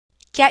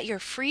Get your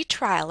free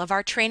trial of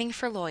our training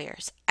for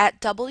lawyers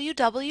at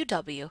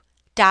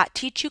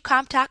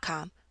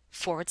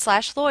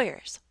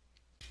www.teachucomp.com/lawyers.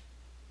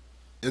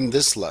 In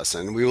this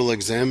lesson, we will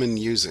examine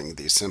using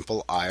the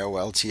simple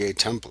IOLTA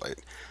template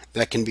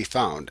that can be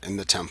found in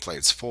the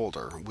Templates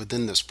folder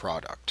within this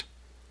product.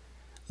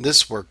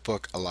 This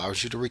workbook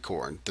allows you to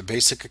record the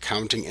basic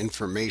accounting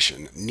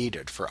information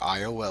needed for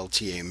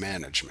IOLTA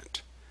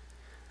management.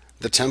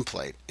 The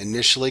template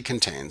initially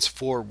contains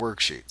 4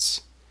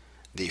 worksheets: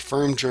 the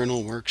Firm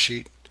Journal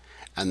worksheet,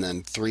 and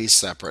then 3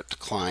 separate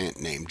Client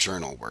Name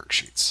Journal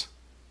worksheets.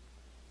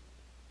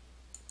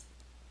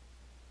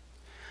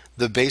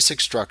 The basic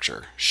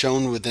structure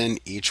shown within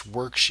each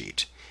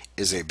worksheet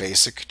is a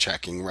basic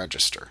checking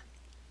register.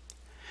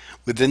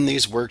 Within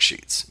these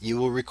worksheets, you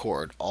will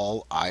record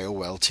all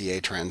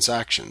IOLTA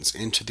transactions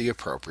into the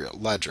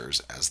appropriate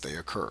ledgers as they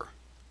occur.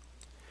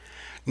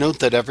 Note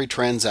that every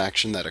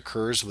transaction that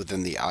occurs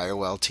within the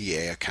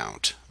IOLTA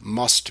account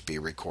must be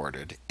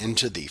recorded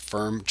into the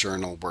Firm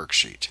Journal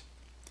worksheet.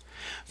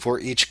 For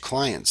each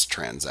client's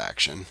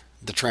transaction,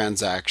 the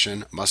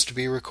transaction must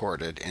be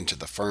recorded into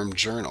the Firm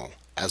Journal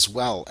as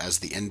well as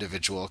the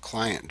individual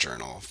client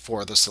journal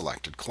for the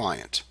selected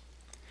client.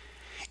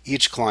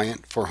 Each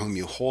client for whom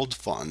you hold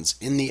funds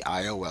in the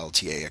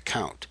IOLTA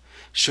account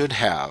should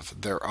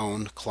have their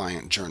own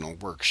client journal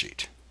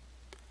worksheet.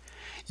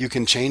 You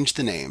can change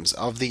the names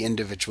of the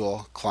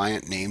individual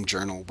client name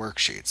journal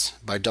worksheets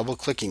by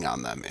double-clicking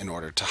on them in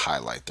order to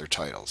highlight their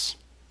titles.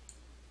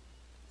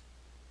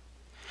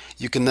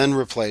 You can then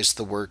replace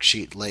the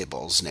worksheet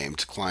labels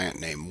named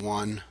Client Name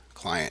 1,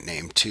 Client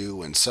Name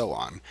 2, and so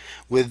on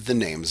with the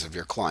names of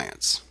your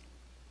clients.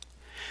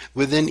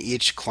 Within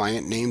each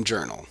client name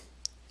journal,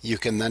 you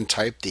can then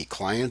type the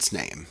client's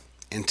name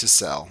into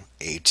cell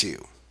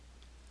A2.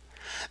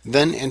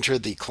 Then enter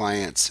the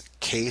client's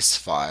case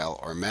file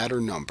or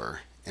matter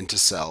number into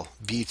cell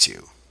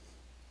B2.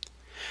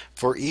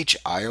 For each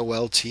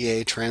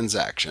IOLTA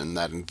transaction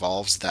that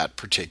involves that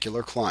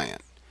particular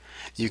client,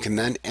 you can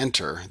then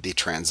enter the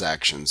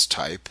transaction's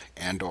type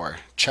and/or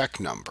check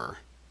number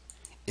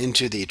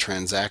into the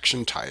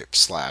transaction type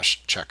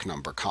 / check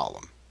number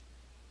column.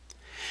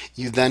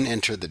 You then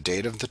enter the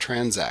date of the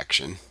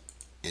transaction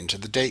into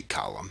the date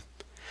column,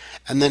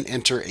 and then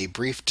enter a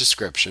brief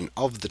description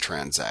of the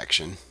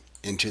transaction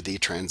into the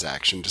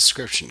transaction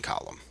description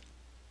column.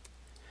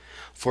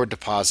 For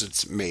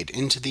deposits made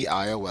into the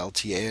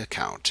IOLTA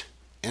account,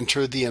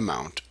 enter the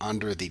amount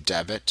under the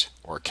debit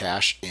or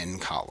cash in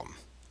column.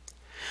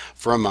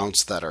 For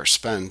amounts that are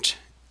spent,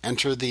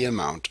 enter the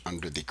amount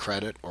under the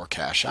credit or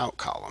cash out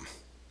column.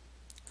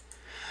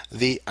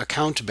 The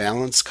account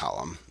balance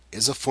column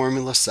is a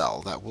formula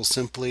cell that will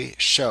simply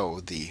show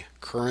the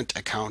current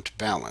account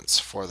balance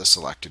for the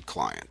selected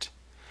client.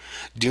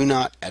 Do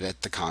not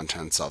edit the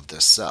contents of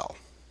this cell.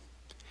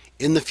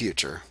 In the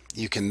future,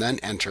 you can then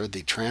enter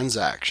the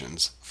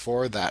transactions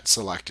for that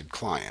selected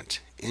client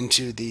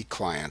into the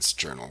client's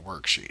journal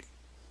worksheet.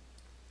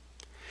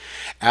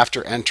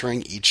 After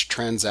entering each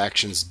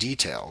transaction's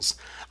details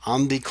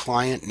on the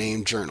client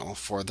name journal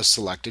for the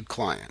selected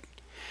client,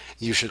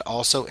 you should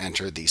also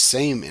enter the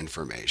same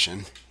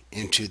information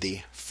into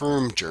the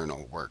Firm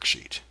Journal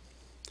worksheet.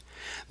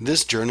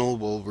 This journal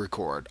will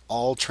record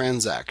all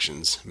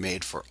transactions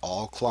made for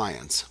all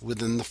clients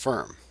within the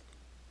firm.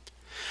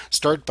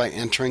 Start by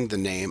entering the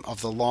name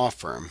of the law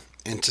firm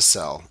into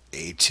cell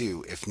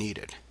A2 if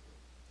needed.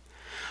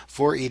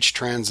 For each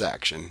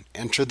transaction,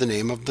 enter the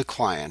name of the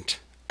client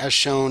as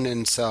shown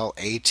in cell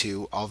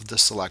A2 of the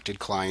selected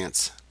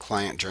client's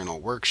client journal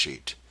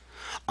worksheet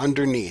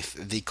underneath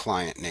the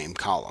client name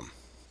column.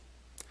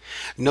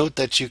 Note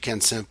that you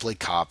can simply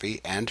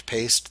copy and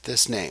paste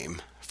this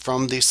name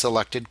from the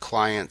selected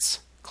client's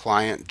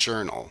client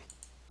journal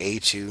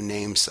A2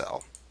 name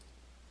cell.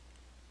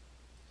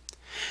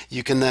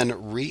 You can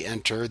then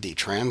re-enter the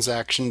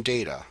transaction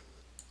data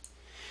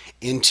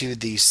into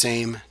the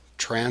same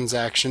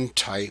transaction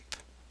type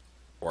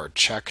or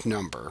check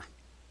number,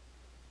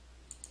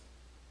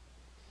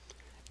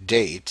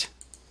 date,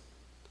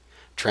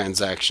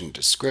 transaction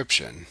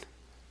description,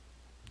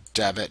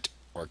 debit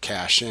or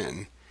cash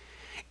in,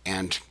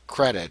 and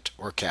credit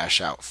or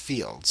cash out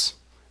fields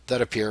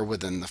that appear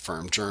within the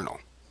firm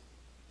journal.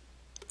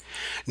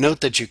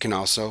 Note that you can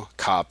also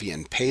copy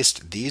and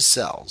paste these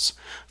cells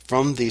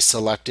from the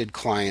selected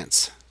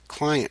client's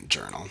client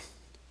journal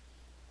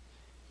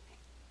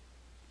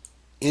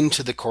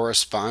into the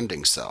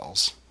corresponding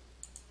cells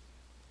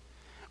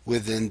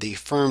within the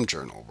Firm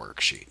Journal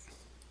worksheet.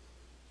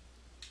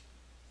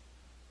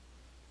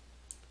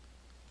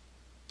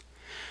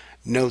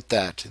 Note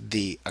that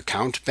the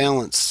account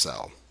balance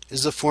cell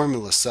is a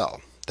formula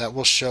cell that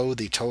will show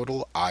the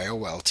total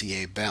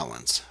IOLTA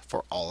balance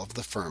for all of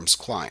the firm's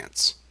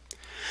clients.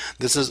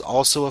 This is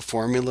also a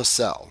formula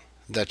cell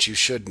that you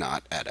should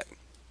not edit.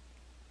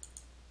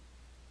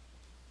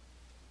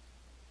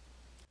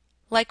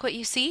 Like what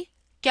you see?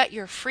 Get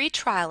your free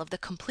trial of the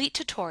complete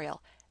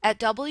tutorial at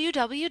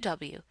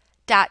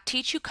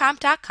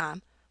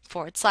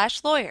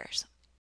www.teachucomp.com/lawyers.